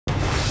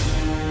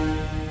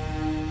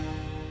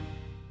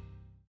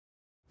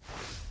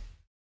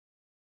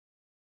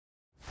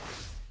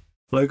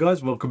Hello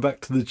guys, welcome back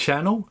to the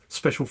channel.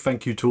 Special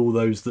thank you to all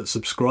those that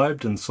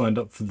subscribed and signed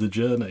up for the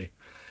journey.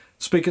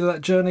 Speaking of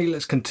that journey,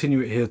 let's continue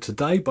it here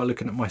today by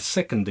looking at my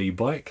second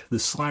e-bike, the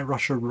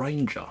Cyrusher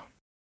Ranger.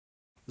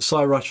 The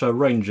Cyrusher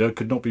Ranger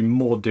could not be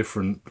more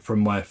different from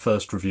my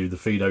first review, the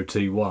Fido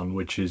T1,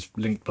 which is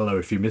linked below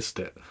if you missed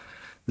it.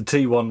 The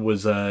T1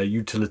 was a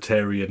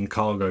utilitarian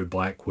cargo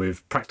bike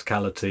with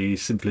practicality,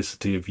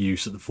 simplicity of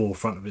use at the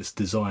forefront of its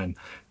design.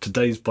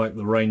 Today's bike,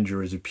 the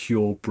Ranger, is a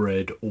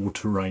purebred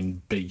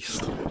all-terrain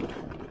beast.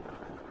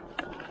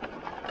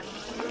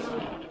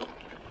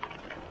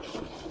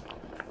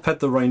 I've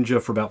had the Ranger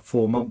for about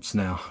 4 months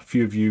now. A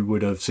few of you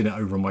would have seen it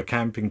over on my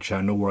camping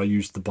channel where I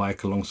used the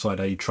bike alongside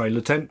a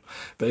trailer tent,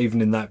 but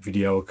even in that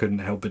video I couldn't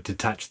help but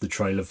detach the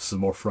trailer for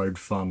some off-road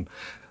fun.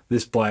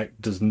 This bike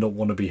does not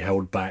want to be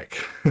held back.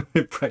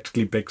 It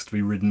practically begs to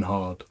be ridden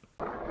hard.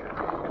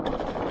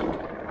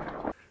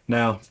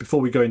 Now,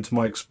 before we go into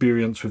my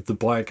experience with the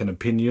bike and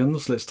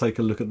opinions, let's take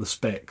a look at the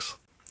specs.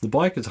 The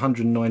bike is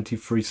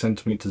 193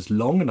 centimeters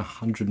long and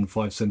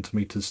 105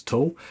 centimeters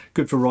tall,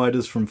 good for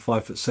riders from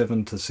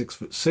 5'7" to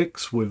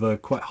 6'6", with a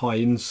quite high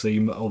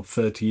inseam of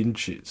 30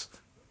 inches.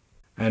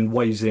 And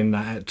weighs in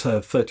at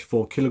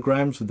 34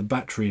 kilograms with the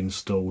battery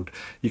installed.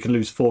 You can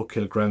lose 4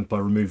 kilograms by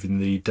removing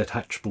the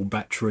detachable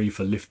battery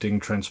for lifting,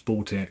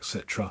 transporting,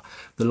 etc.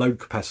 The load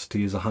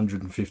capacity is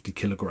 150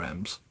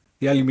 kilograms.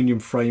 The aluminium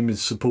frame is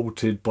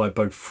supported by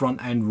both front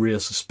and rear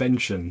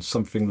suspension,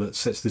 something that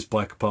sets this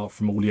bike apart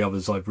from all the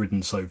others I've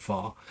ridden so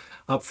far.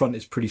 Up front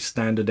it's pretty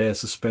standard air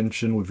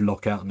suspension with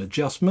lockout and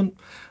adjustment,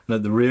 and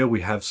at the rear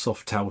we have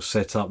soft tail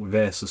setup with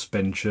air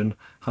suspension,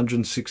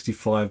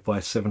 165 by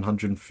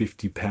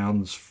 750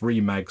 pounds,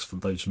 3 mags for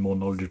those more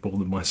knowledgeable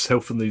than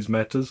myself in these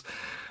matters.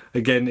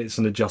 Again, it's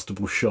an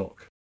adjustable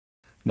shock.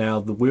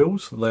 Now the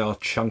wheels, they are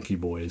chunky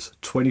boys,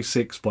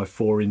 26 by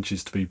 4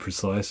 inches to be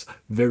precise,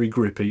 very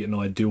grippy and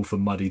ideal for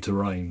muddy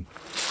terrain.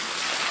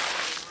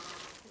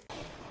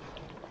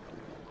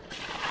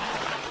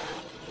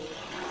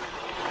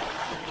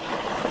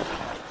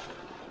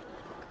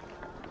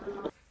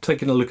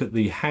 Taking a look at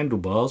the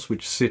handlebars,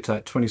 which sit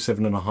at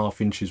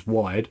 27.5 inches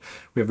wide,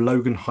 we have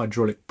Logan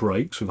hydraulic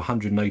brakes with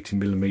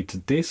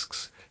 180mm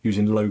discs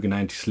using Logan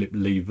anti-slip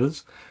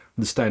levers,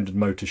 with the standard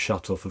motor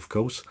shut-off of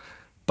course.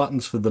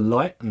 Buttons for the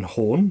light and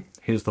horn.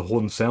 Here's the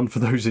horn sound for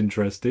those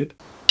interested.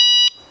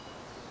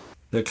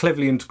 They're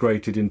cleverly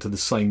integrated into the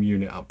same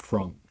unit up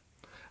front.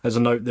 As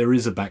a note, there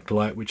is a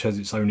backlight which has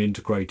its own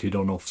integrated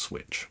on-off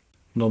switch.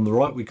 And on the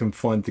right we can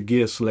find the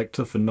gear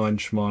selector for 9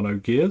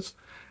 Shimano gears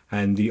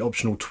and the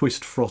optional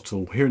twist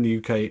throttle. Here in the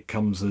UK it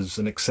comes as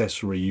an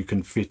accessory. You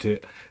can fit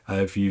it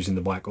if you're using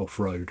the bike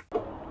off-road.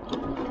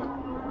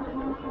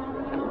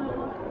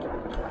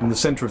 In the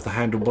centre of the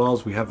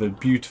handlebars we have a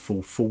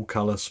beautiful full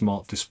colour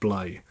smart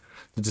display.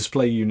 The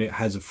display unit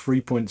has a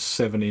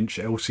 3.7 inch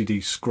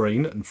LCD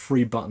screen and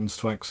 3 buttons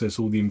to access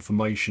all the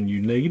information you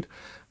need.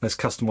 There's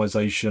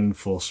customisation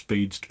for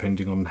speeds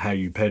depending on how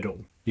you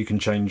pedal. You can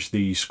change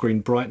the screen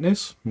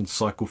brightness and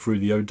cycle through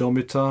the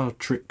odometer,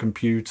 trip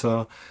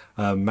computer,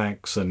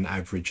 max and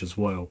average as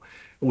well.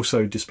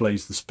 Also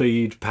displays the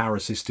speed, power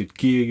assisted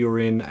gear you're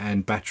in,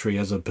 and battery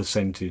as a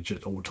percentage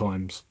at all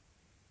times.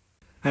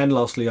 And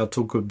lastly, I'll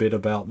talk a bit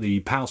about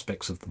the power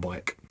specs of the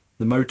bike.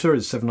 The motor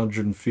is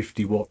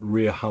 750 watt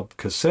rear hub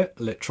cassette,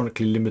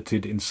 electronically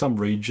limited in some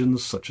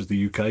regions such as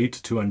the UK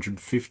to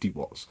 250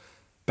 watts.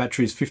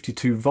 Battery is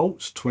 52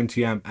 volts,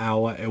 20 amp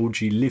hour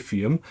LG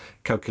lithium,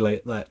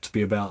 calculate that to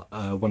be about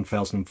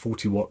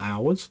 1040 watt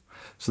hours.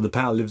 So the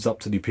power lives up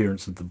to the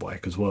appearance of the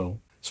bike as well.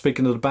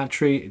 Speaking of the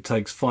battery, it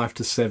takes 5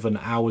 to 7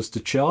 hours to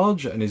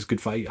charge and is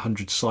good for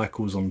 800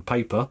 cycles on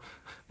paper,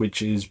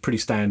 which is pretty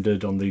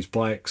standard on these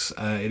bikes.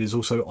 It is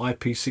also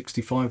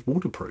IP65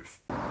 waterproof.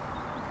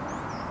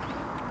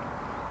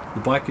 The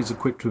bike is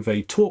equipped with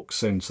a torque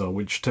sensor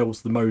which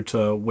tells the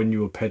motor when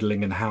you are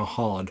pedalling and how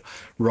hard,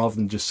 rather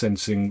than just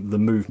sensing the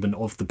movement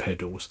of the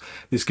pedals.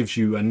 This gives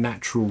you a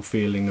natural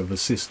feeling of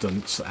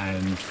assistance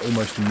and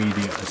almost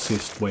immediate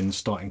assist when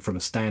starting from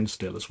a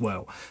standstill as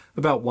well,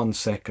 about 1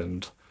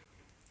 second.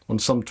 On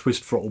some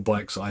twist throttle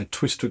bikes I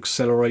twist to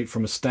accelerate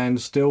from a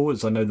standstill,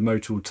 as I know the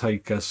motor will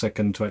take a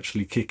second to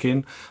actually kick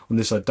in. On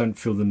this I don't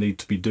feel the need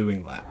to be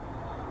doing that.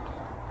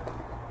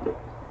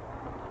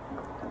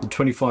 The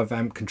 25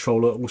 amp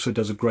controller also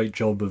does a great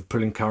job of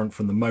pulling current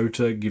from the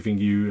motor, giving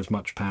you as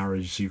much power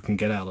as you can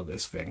get out of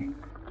this thing.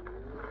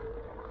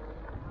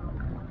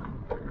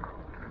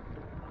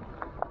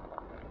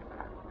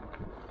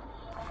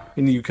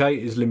 In the UK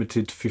it is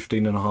limited to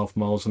 15.5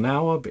 miles an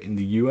hour, but in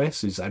the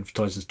US it's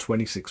advertised as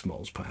 26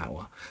 miles per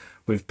hour.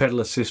 With pedal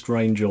assist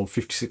range of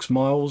 56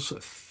 miles,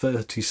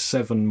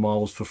 37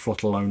 miles for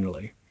throttle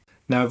only.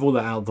 Now with all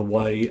that out of the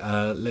way,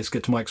 let's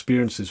get to my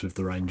experiences with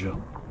the Ranger.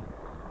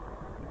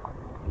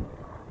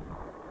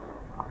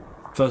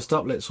 First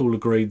up, let's all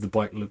agree the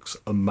bike looks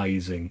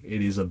amazing.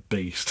 It is a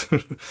beast.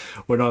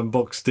 When I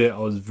unboxed it, I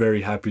was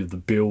very happy with the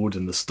build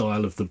and the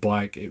style of the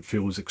bike. It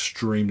feels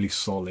extremely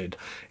solid,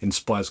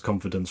 inspires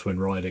confidence when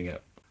riding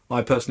it.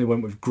 I personally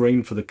went with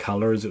green for the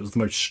colour as it was the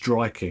most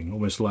striking,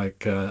 almost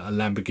like a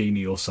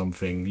Lamborghini or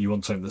something. You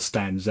want something that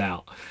stands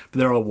out. But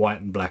there are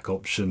white and black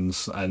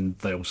options and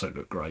they also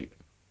look great.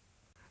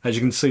 As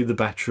you can see, the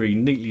battery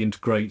neatly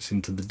integrates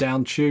into the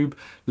down tube,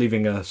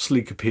 leaving a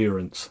sleek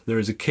appearance. There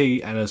is a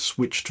key and a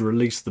switch to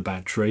release the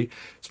battery.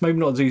 It's maybe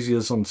not as easy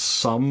as on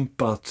some,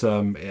 but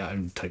it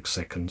only takes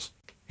seconds.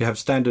 You have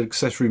standard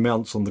accessory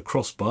mounts on the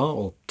crossbar,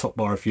 or top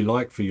bar if you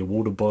like, for your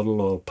water bottle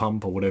or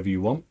pump or whatever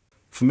you want.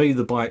 For me,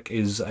 the bike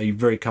is a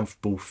very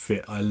comfortable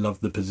fit. I love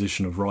the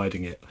position of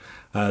riding it.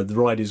 The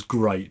ride is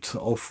great.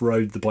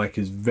 Off-road, the bike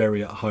is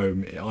very at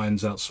home. It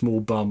irons out small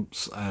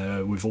bumps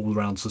with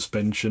all-round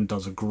suspension,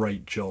 does a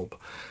great job.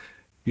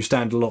 You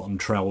stand a lot on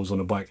trails on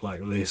a bike like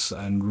this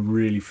and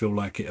really feel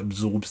like it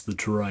absorbs the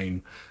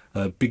terrain.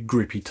 Big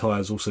grippy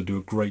tyres also do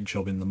a great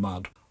job in the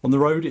mud. On the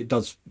road, it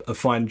does a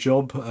fine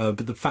job,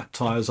 but the fat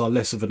tyres are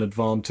less of an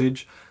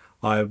advantage.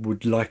 I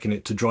would liken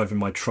it to driving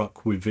my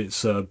truck with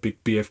its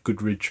big BF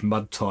Goodrich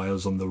mud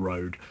tyres on the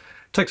road.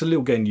 Takes a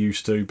little getting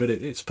used to, but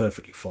it's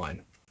perfectly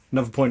fine.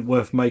 Another point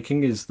worth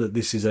making is that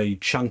this is a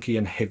chunky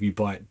and heavy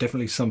bike.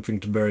 Definitely something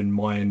to bear in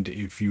mind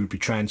if you would be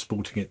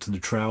transporting it to the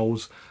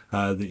trails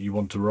that you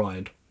want to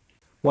ride.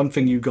 One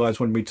thing you guys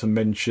wanted me to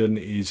mention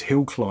is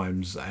hill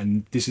climbs,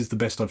 and this is the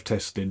best I've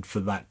tested for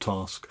that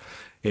task.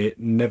 It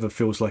never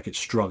feels like it's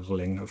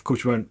struggling. Of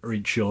course, you won't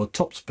reach your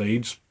top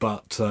speeds,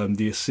 but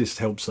the assist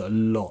helps a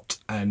lot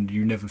and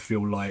you never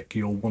feel like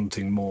you're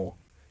wanting more.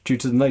 Due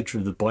to the nature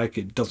of the bike,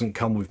 it doesn't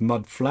come with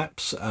mud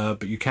flaps,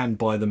 but you can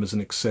buy them as an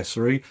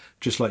accessory,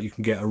 just like you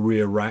can get a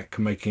rear rack,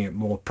 making it a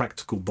more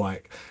practical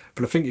bike.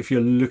 But I think if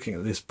you're looking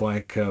at this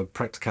bike,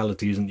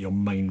 practicality isn't your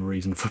main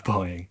reason for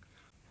buying.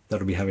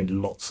 That'll be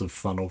having lots of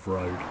fun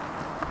off-road.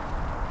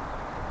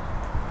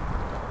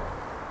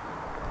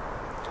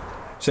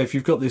 So if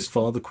you've got this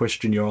far, the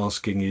question you're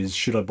asking is,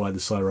 should I buy the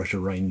Cyrusher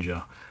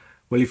Ranger?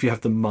 Well, if you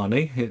have the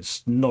money,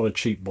 it's not a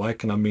cheap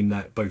bike, and I mean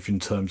that both in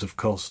terms of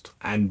cost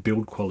and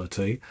build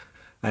quality,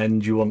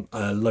 and you want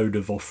a load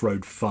of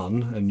off-road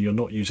fun and you're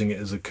not using it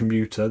as a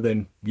commuter,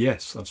 then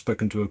yes, I've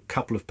spoken to a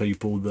couple of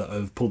people that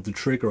have pulled the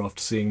trigger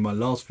after seeing my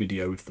last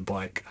video with the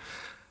bike,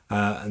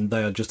 and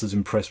they are just as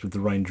impressed with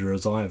the Ranger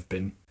as I have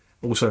been.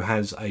 Also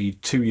has a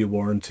 2-year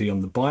warranty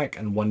on the bike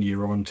and 1-year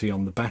warranty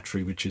on the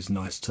battery, which is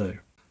nice too.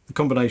 The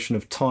combination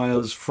of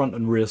tyres, front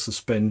and rear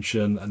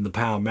suspension and the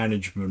power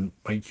management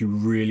make you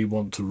really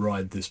want to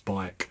ride this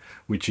bike,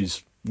 which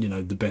is, you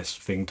know, the best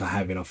thing to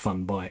have in a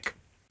fun bike.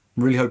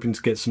 I'm really hoping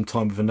to get some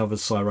time with another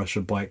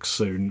Cyrusher bike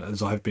soon,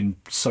 as I've been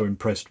so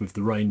impressed with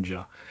the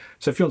Ranger.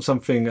 So if you want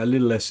something a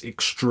little less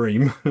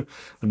extreme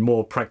and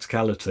more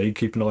practicality,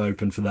 keep an eye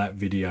open for that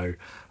video.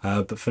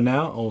 But for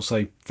now, I'll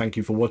say thank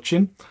you for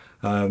watching.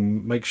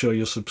 Make sure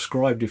you're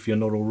subscribed if you're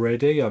not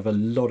already. I have a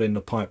lot in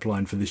the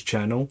pipeline for this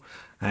channel,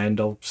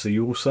 and I'll see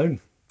you all soon.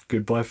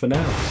 Goodbye for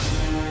now.